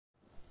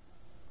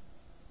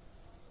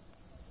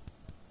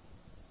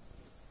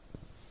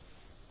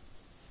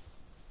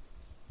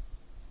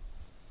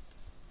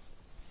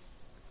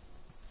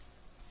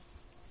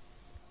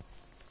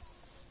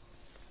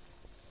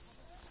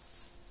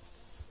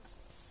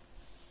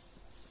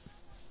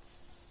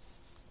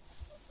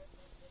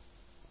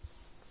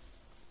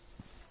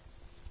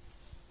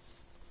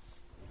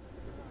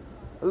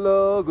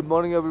Hello, good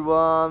morning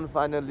everyone.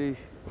 Finally,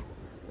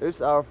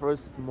 it's our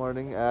first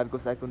morning at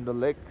Gosaikunda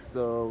Lake.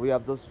 So we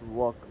have just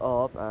woke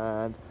up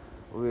and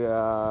we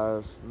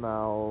are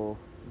now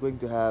going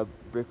to have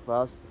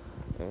breakfast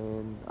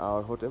in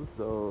our hotel.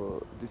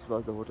 So this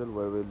was the hotel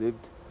where we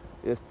lived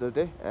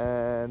yesterday,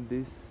 and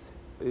this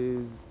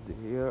is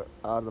here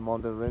are the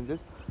mountain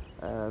ranges,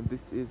 and this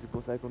is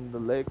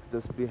Gosaikunda Lake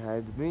just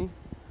behind me,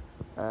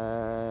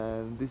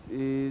 and this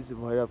is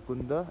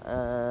Bhairabkunda,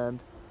 and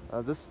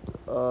uh, just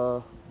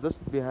uh, just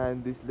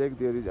behind this lake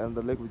there is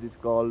another lake which is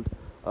called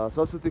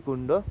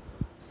Kunda.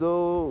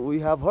 So we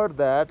have heard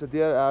that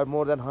there are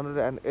more than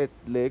 108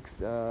 lakes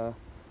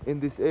in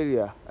this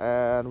area,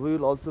 and we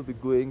will also be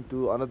going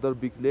to another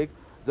big lake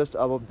just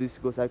above this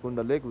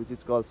Gosaikunda lake, which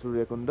is called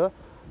Suryakunda.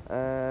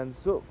 And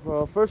so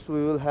first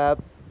we will have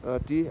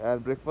tea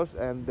and breakfast,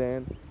 and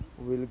then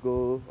we'll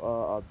go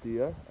up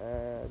there.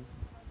 And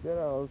there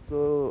are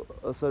also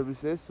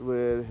services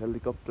where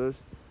helicopters,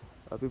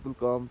 people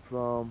come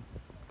from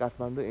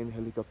Kathmandu in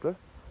helicopter.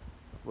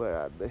 Where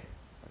are they?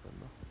 I don't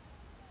know.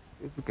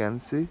 If you can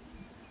see,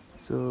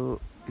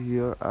 so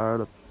here are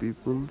the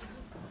peoples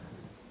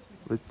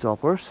with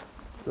choppers.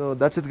 So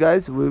that's it,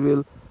 guys. We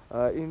will,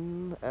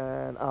 in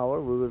an hour,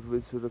 we will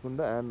reach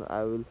Suryakunda, and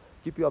I will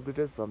keep you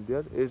updated from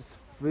there. It's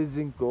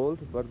freezing cold,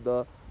 but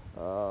the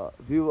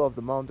view of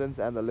the mountains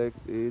and the lakes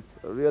is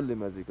really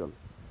magical.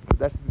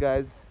 That's it,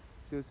 guys.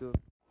 See you soon.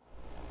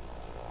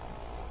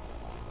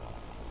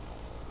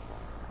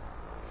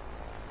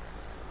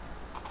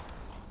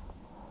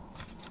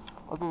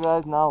 Okay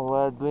guys, now we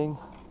are doing,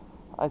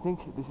 I think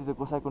this is the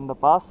Gosaikunda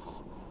pass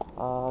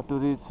to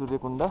reach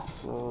Suryakunda.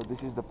 So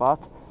this is the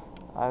path.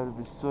 I will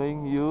be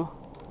showing you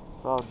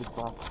throughout this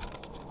path.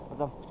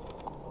 Ajam.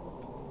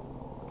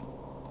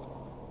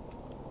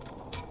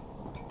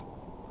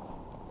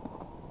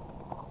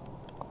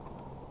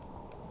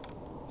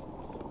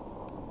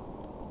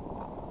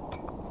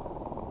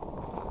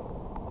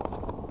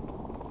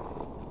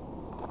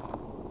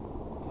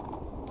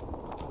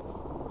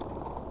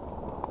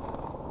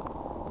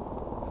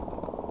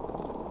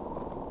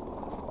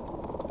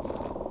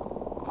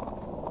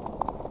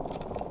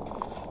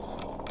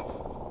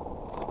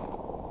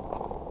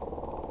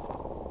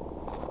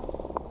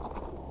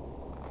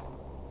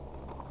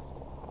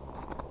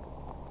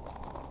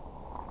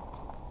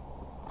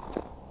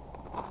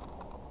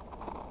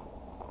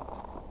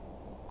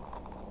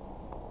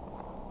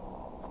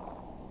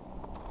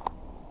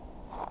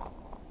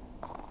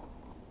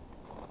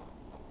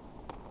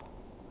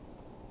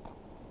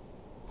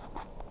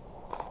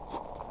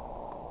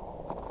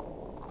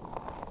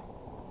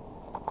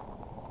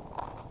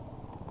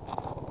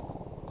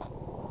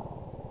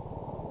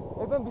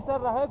 एकदम बिस्तार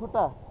राख है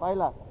खुट्टा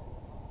पाइला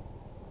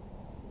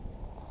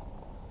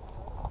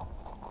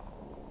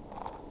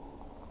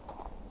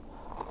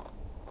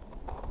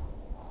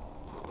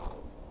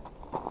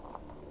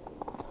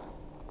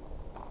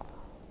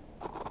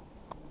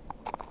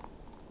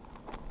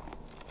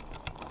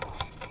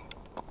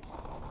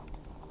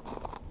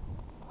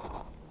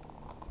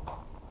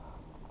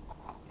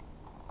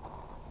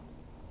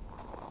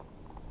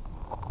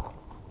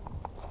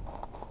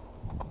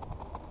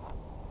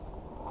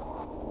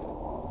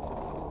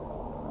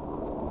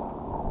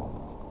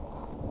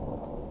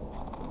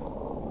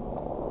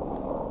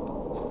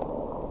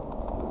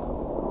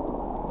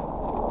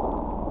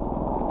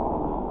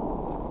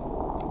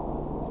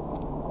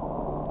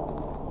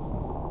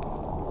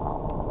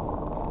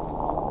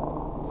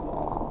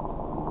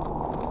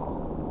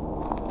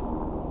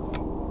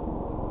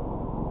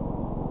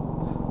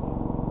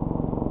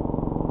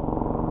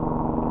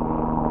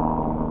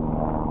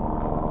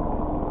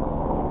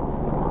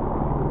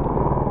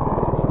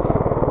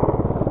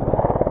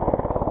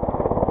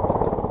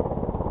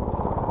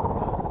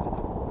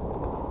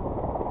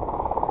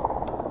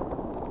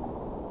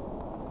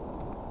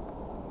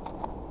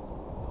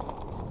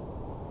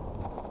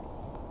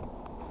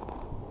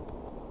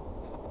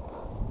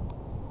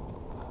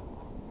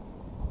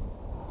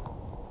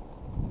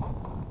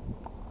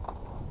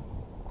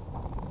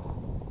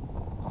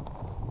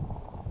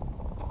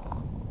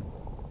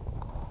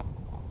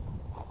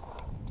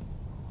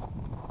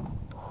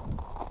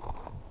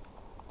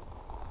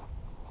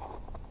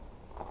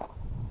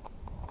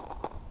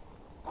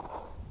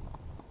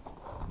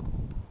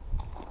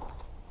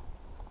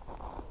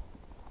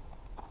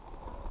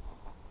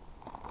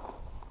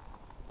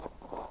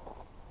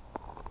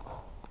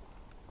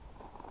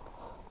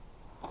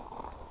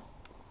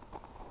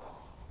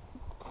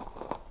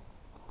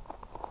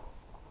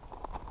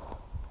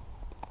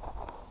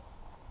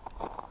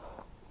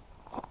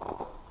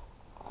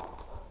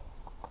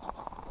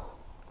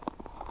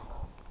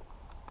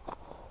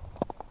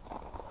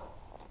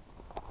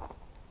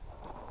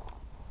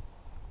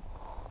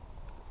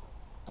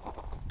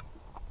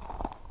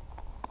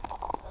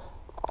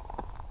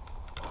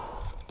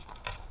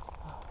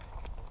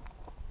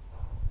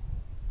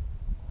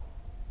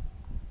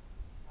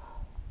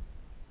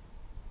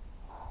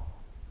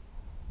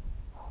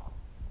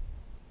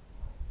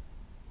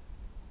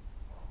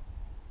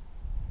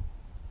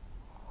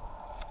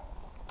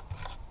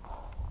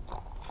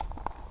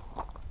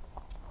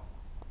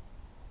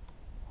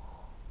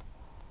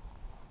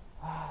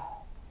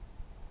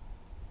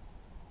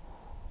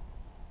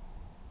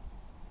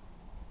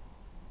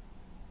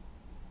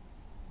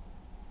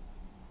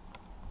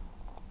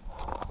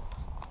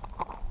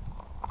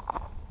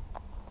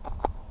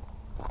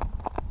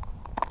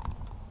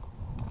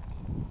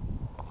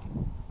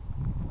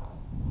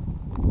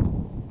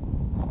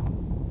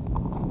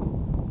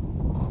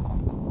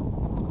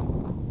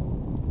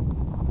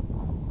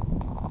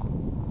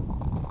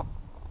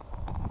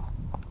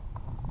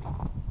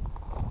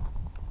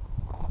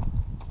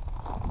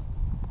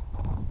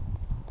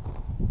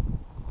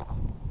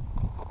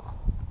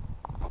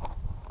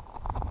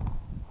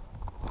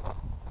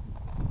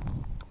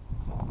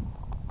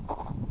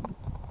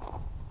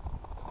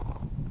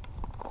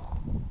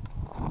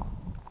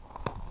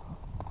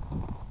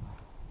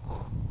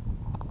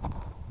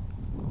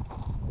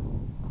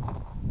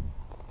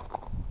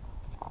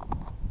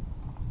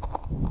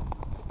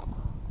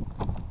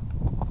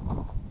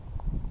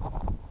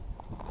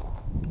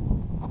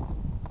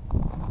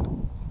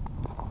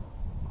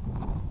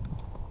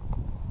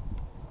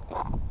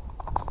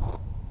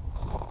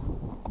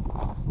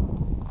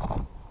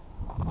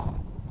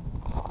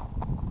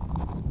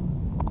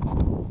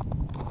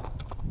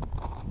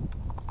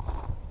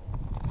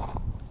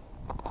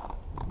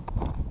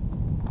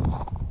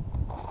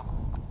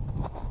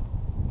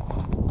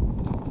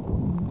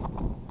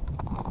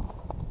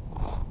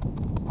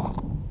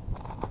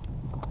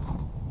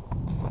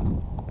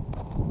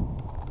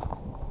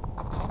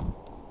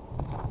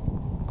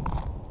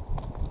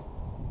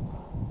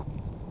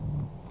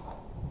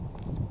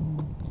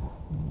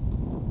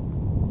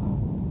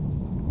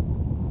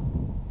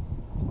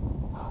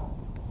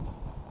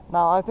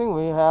Now I think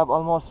we have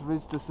almost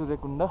reached to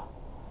Suryakunda.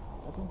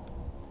 I think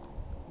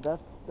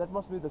that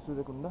must be the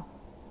Suryakunda.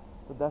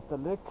 So that's the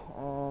lake,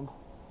 and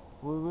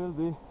we will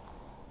be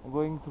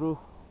going through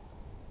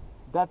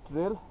that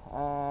trail,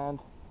 and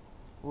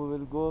we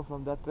will go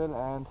from that trail,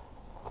 and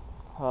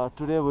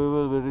today we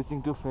will be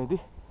reaching to Phedi.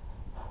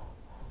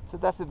 So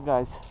that's it,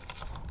 guys.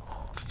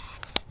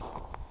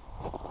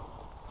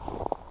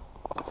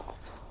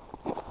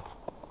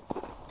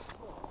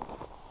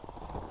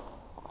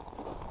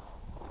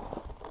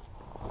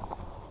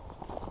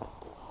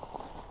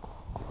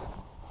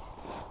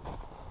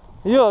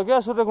 यो हो क्या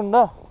Suryakund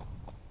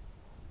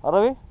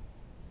Ravi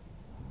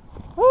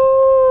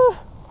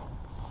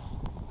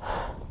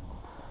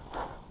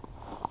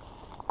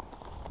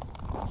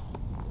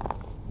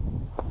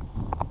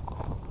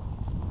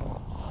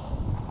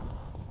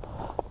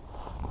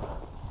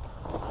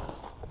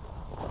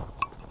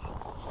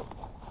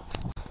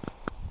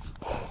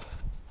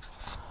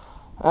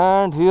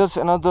and here's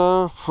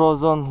another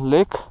frozen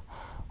lake.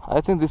 I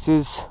think this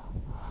is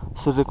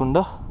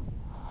Suryakunda.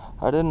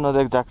 I didn't know the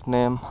exact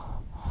name.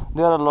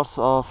 There are lots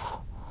of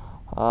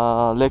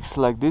lakes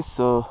like this,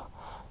 so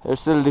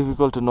it's still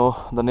difficult to know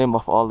the name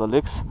of all the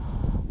lakes.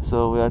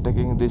 So we are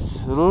taking this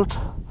route.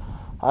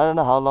 I don't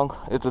know how long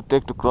it will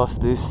take to cross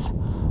this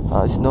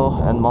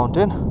snow and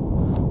mountain,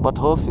 but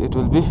hope it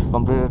will be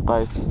completed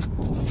by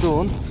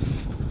soon.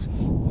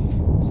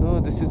 So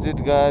this is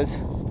it, guys.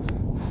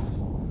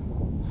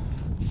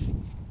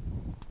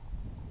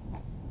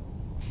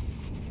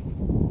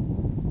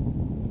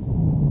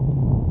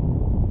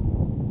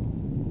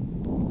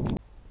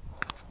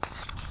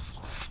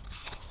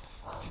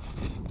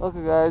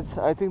 Okay guys,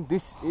 I think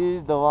this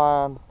is the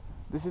one.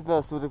 This is the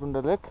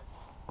Suryakunda lake.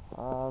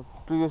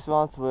 Previous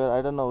ones were,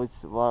 I don't know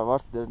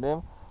what's their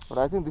name, but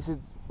I think this is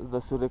the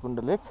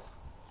Suryakunda lake.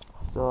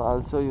 So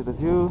I'll show you the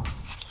view.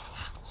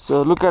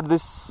 So look at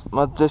this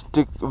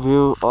majestic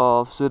view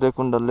of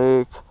Suryakunda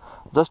lake,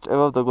 just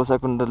above the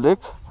Gosaikunda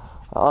lake.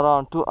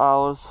 Around 2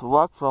 hours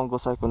walk from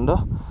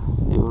Gosaikunda,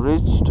 you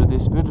reach to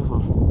this beautiful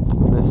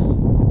place.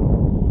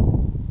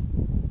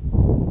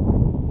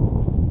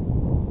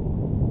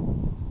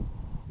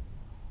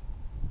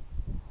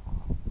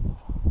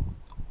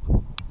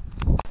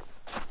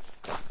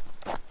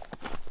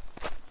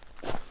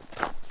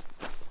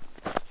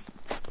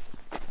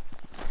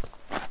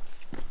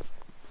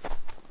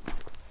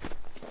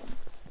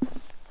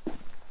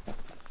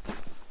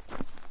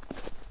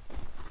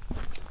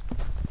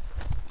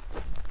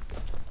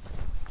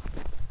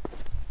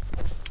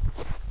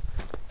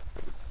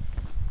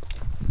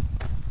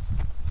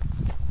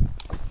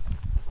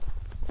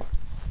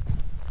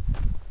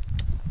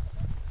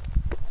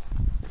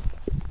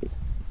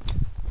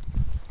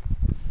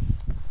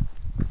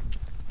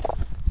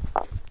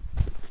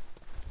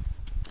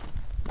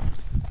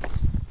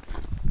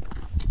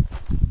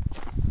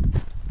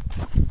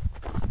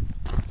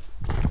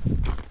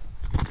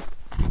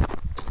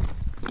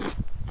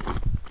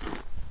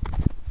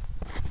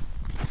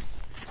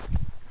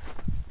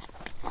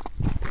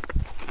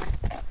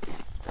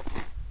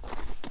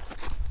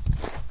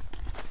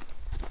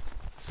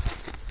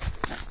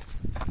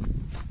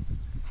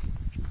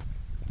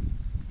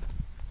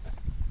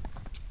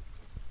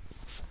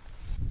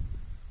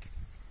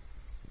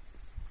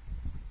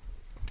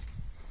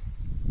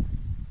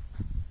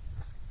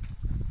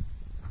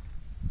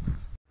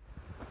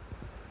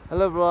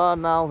 Hello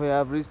everyone, now we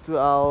have reached to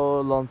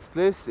our lunch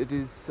place. It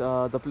is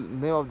the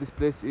name of this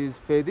place is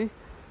Phedi.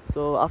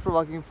 So after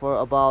walking for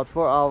about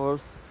 4 hours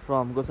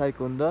from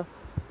Gosaikunda,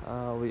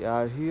 we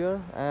are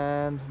here,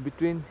 and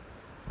between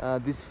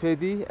this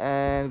Phedi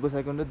and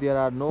Gosaikunda there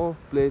are no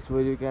place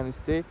where you can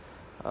stay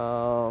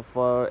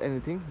for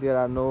anything. There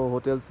are no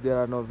hotels, there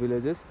are no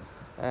villages,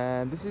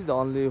 and this is the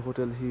only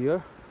hotel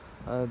here.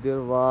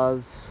 There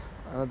was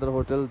another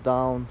hotel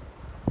down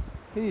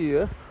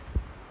here,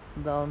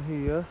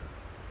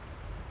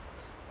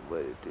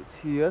 where it is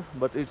here,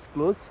 but it's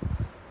closed.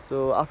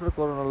 So after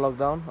corona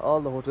lockdown, all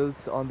the hotels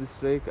on this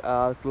trek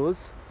are closed,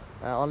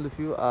 and only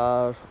few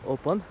are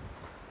open.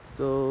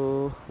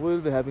 So we will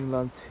be having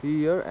lunch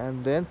here,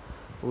 and then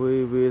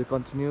we will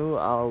continue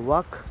our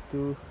walk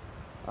to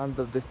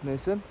another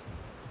destination.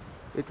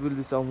 It will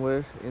be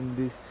somewhere in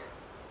this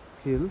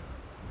hill,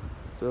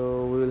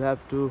 so we will have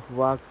to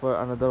walk for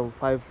another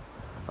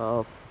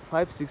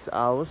 5-6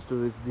 hours to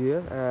reach there,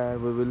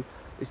 and we will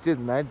stay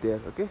the night there.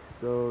 Okay,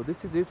 so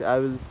this is it. I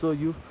will show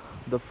you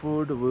the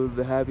food we will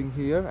be having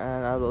here,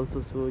 and I will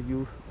also show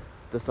you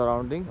the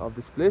surrounding of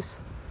this place.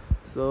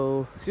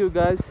 So see you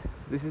guys.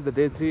 This is the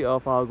day 3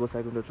 of our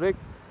Gosaikunda trek,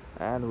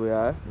 and we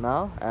are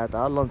now at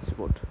our lunch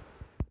spot.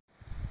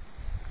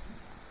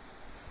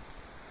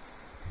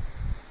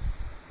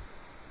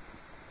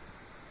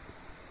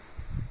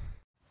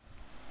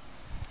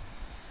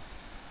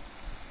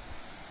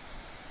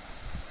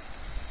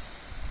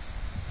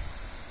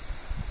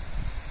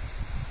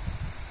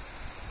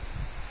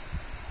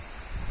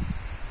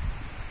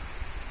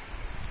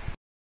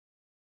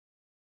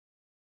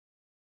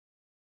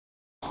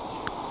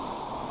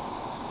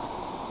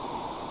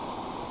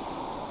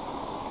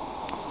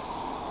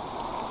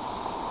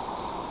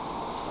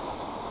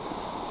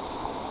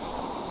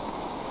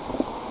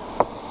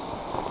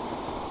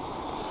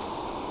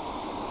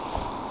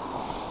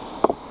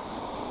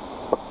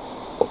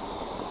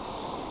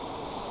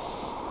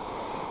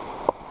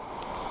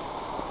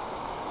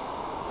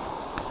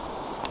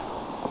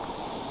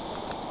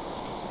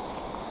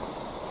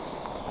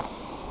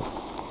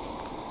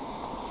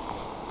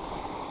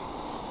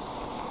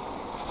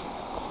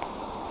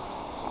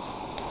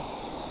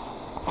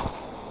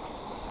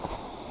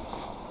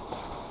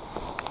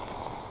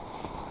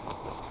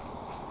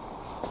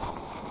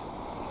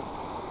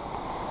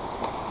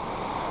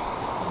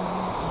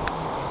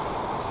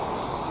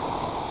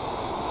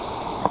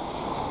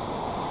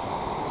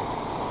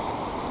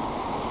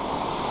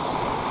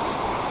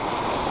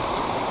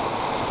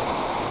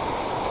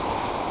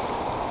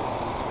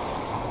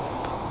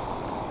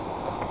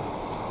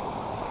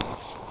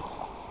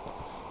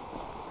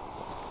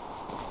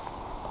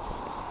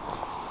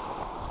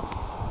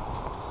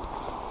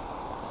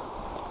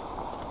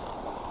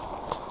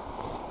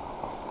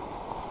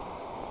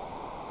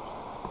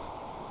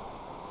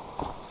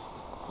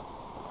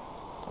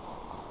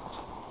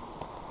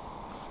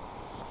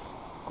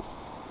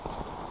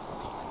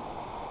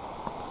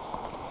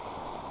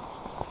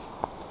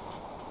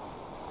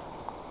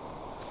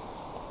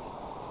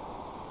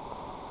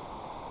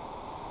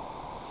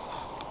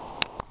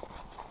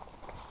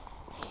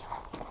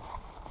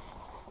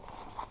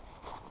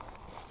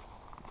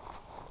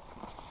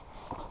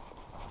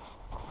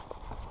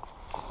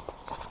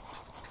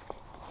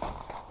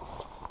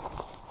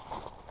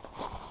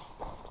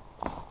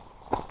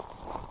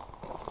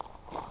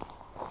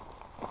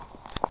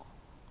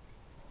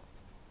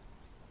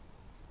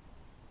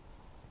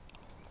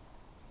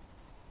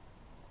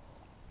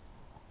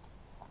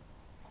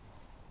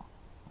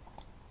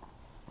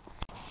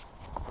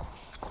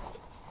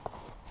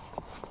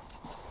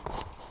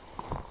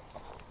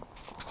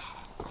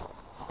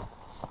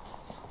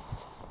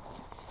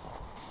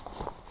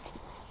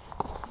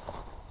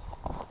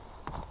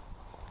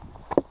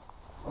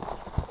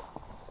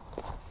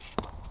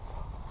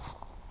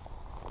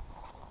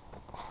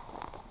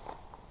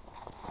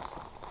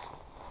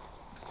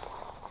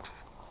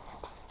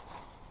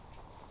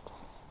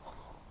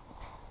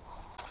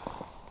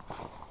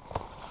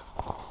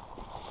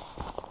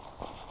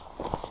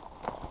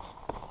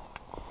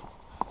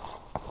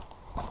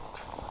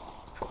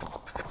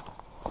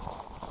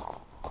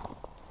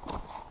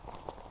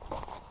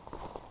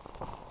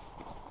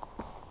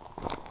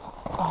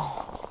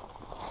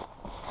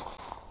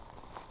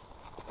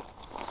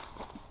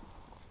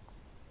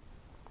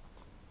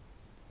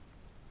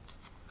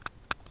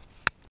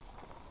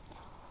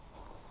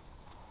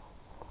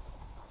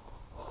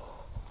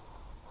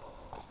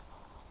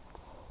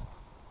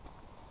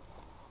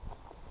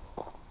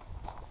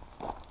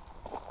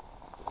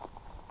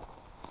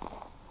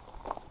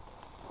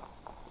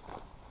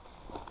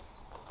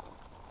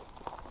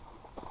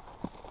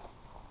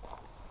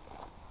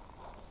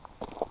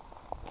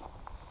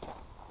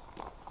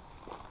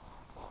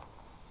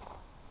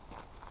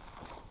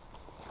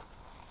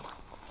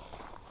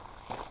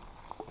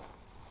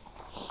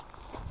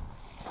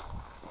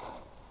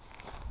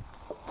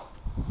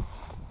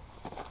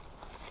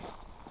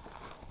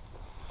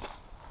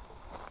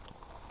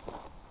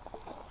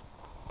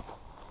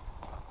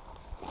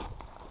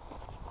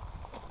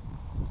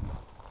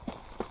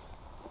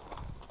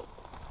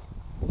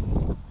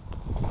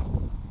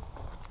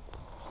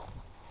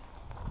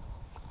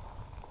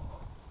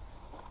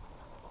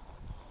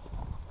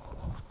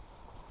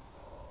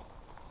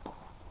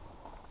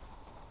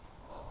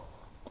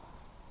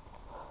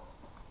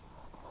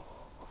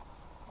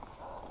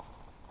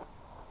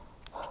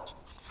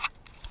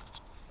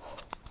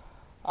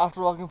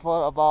 After walking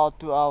for about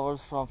 2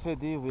 hours from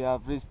Phedi, we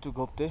have reached to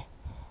Ghopte,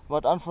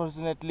 but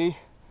unfortunately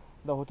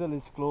the hotel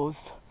is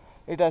closed.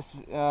 It has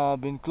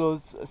been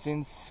closed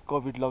since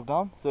COVID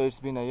lockdown, so it's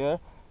been a year.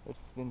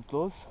 It's been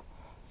closed.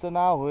 So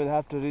now we'll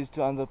have to reach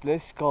to another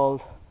place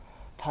called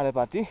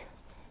Thadepati.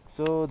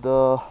 So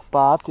the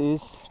path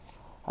is,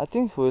 I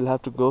think we'll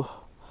have to go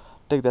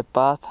take that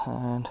path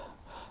and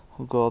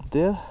go up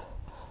there.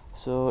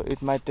 So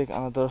it might take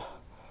another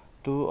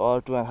 2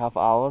 or 2.5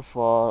 hours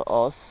for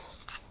us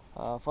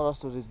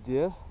to reach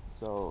there.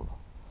 So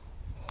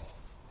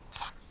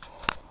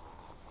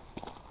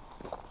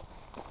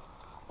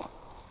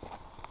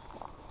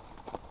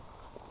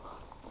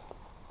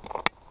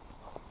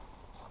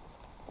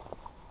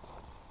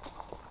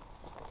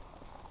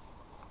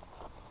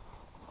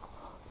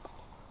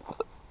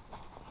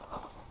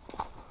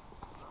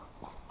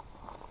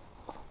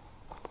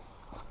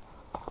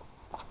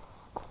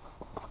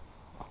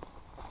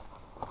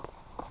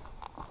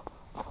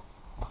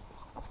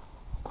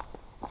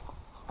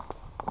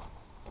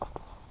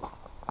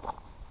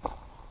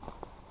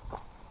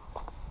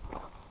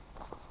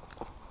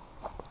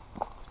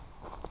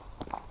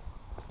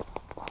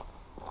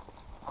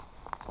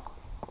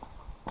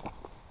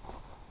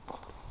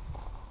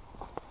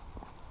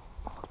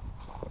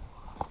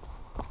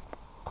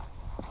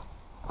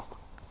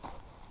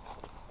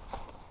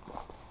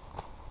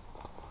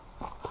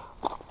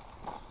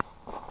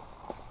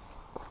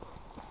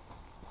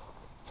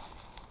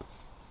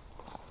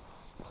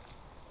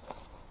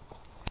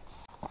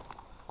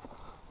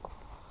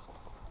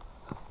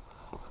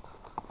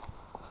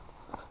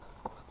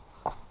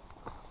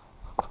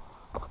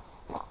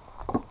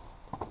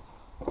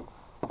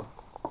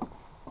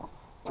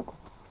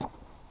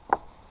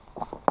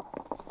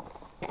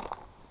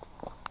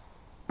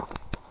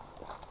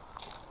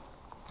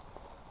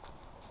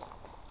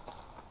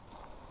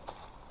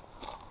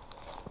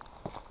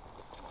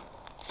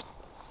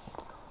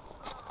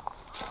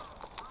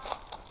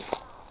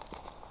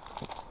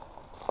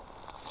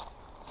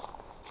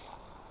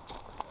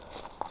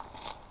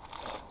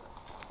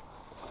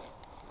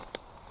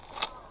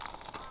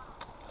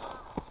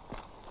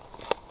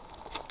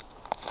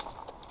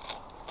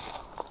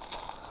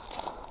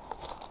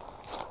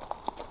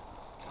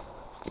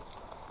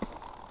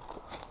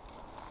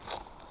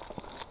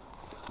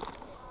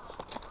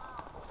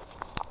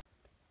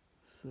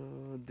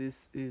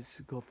this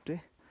is Ghopte.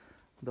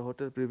 The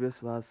hotel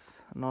previous was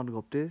not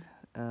Ghopte,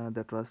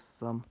 that was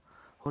some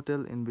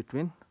hotel in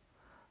between,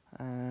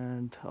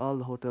 and all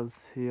the hotels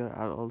here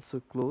are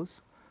also closed,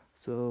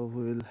 so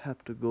we will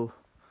have to go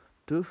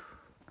to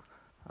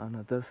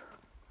another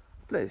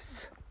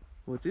place,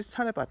 which is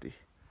Thadepati.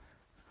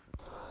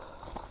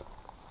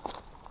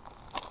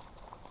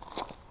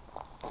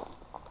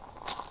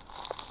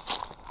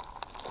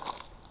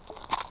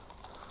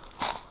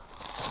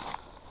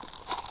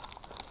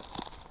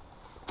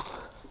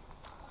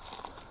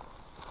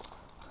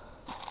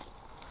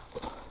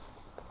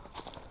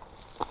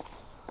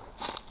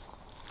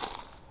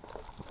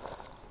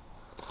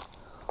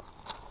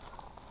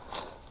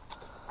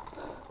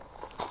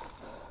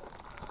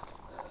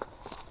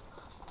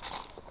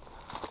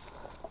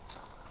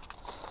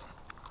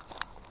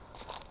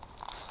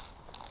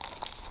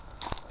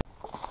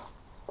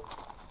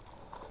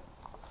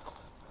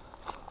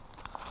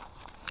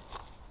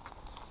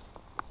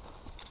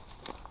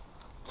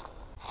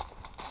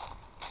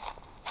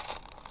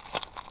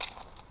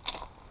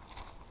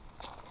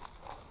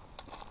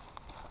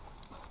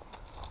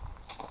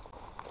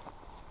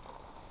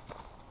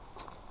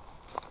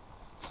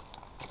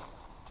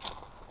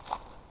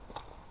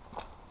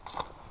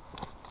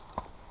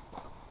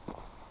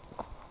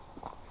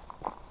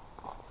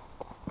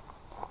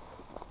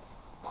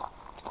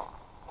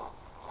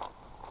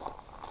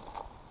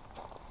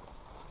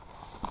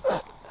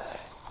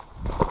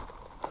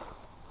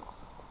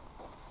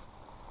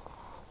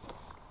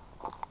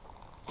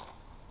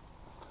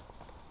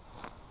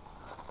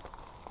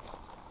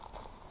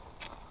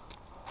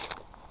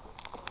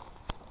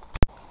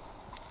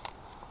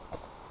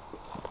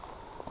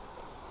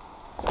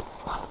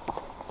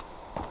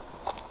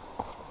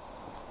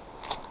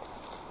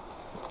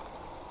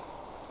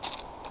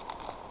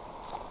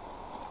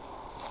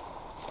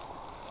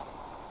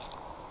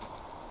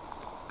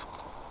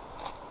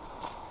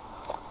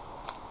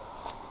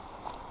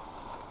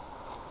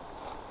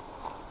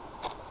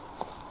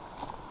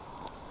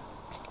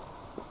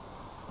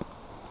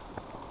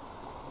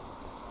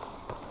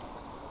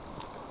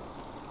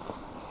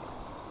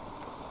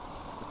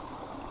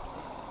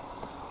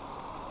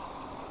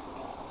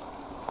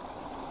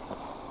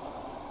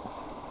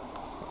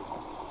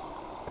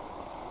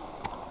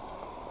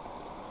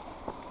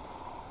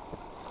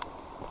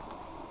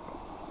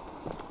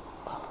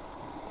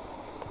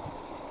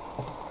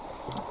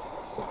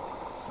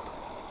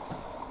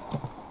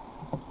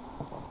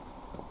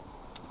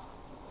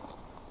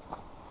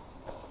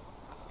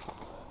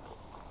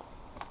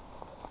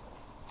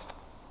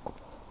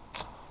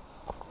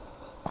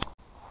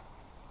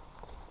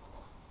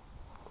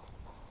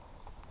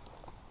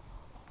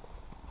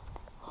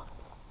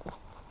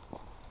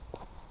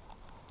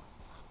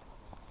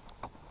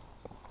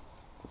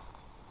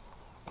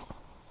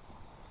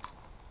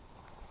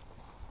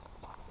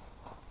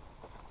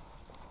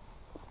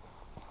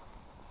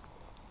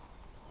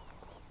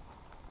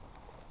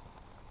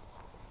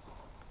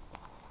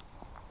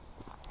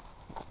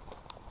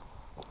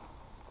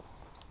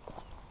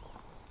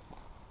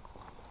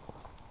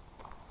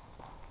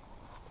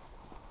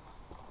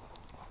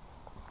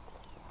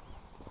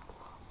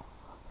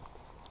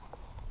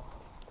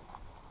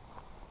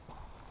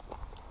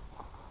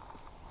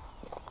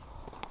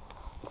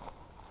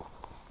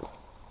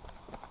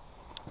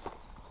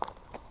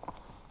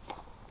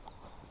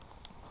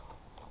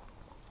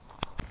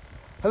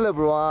 Hello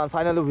everyone,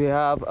 finally we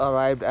have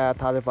arrived at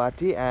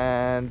Thadepati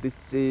and this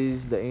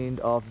is the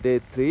end of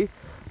day 3.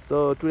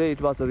 So today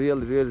it was a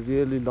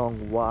really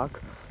long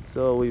walk.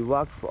 So we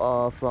walked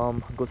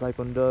from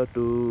Gosaikunda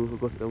to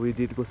we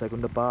did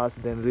Gosaikunda pass,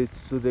 then reached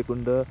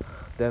Suryakunda.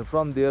 Then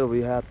from there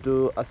we had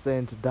to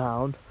ascend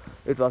down.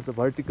 It was a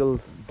vertical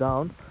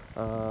down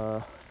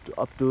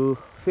up to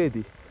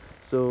Phedi.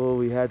 So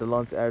we had a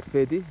lunch at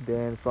Phedi.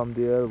 Then from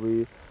there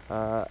we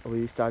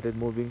started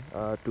moving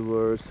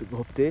towards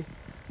Ghopte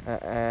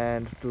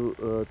and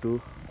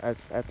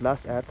at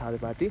last at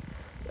Thadepati.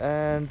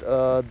 And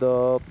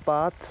the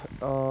path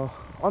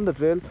on the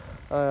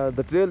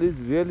trail is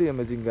really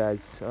amazing, guys.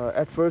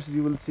 At first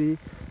you will see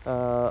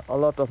a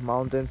lot of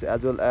mountains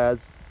as well as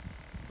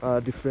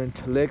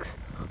different lakes,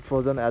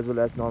 frozen as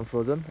well as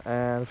non-frozen.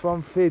 And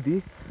from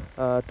Phedi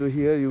to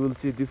here you will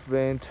see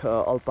different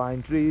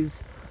alpine trees,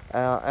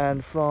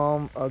 and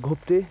from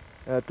Ghopte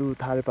to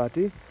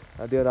Thadepati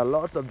there are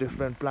lots of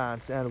different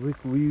plants, and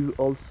we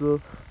also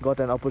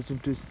got an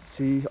opportunity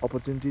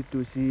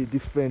to see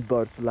different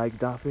birds like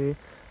dafe,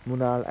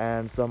 munal,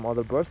 and some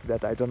other birds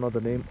that I don't know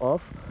the name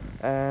of.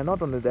 And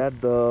not only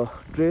that, the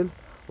trail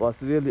was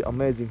really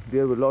amazing.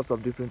 There were lots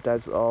of different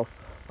types of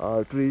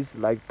trees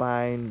like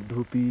pine,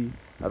 dhupi,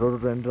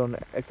 rhododendron,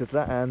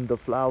 etc. And the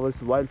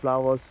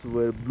wildflowers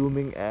were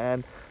blooming,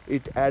 and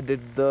it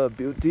added the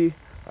beauty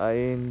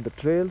in the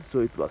trail. So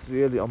it was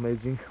really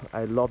amazing.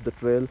 I love the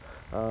trail.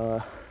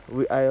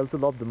 I also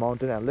love the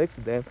mountain and lakes.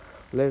 Then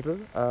later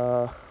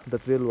the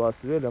trail was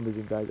really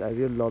amazing, guys. I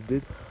really loved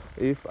it.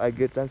 If I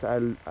get chance, I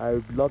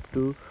would love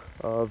to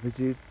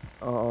visit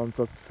on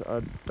such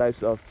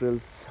types of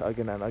trails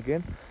again and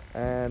again.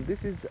 And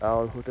this is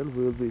our hotel.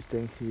 We will be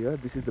staying here.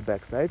 This is the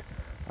backside.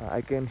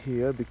 I came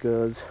here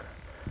because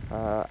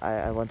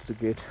I wanted to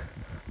get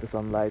the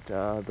sunlight,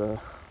 the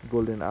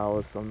golden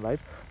hour sunlight.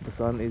 The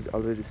sun is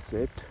already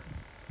set,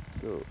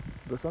 so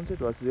the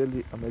sunset was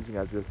really amazing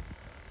as well.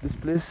 This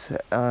place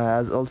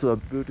has also a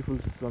beautiful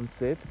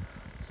sunset,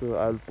 so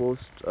I'll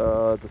post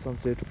the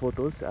sunset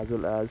photos, as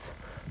well as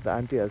the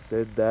auntie has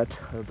said that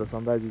the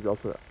sunrise is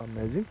also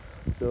amazing,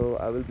 so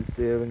I will be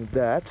sharing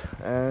that.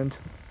 And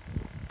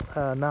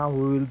now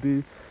we will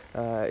be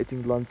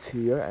eating lunch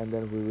here, and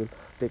then we will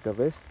take a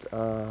rest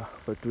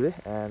for today,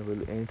 and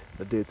we'll end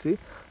the day 3.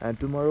 And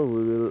tomorrow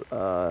we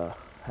will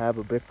have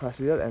a breakfast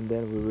here, and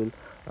then we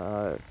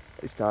will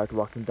start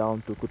walking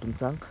down to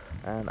Kutumchang.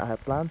 And I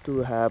have planned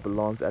to have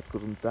lunch at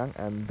Kutumchang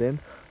and then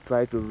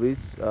try to reach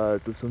to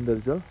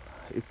Sundarjal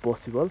if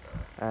possible,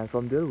 and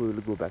from there we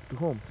will go back to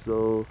home.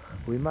 So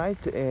we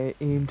might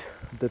end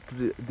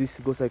this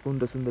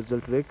Gosaikunda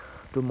Sundarjal trek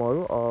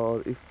tomorrow,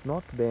 or if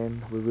not,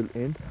 then we will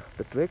end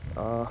the trek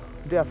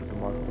day after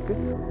tomorrow.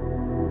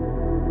 Okay.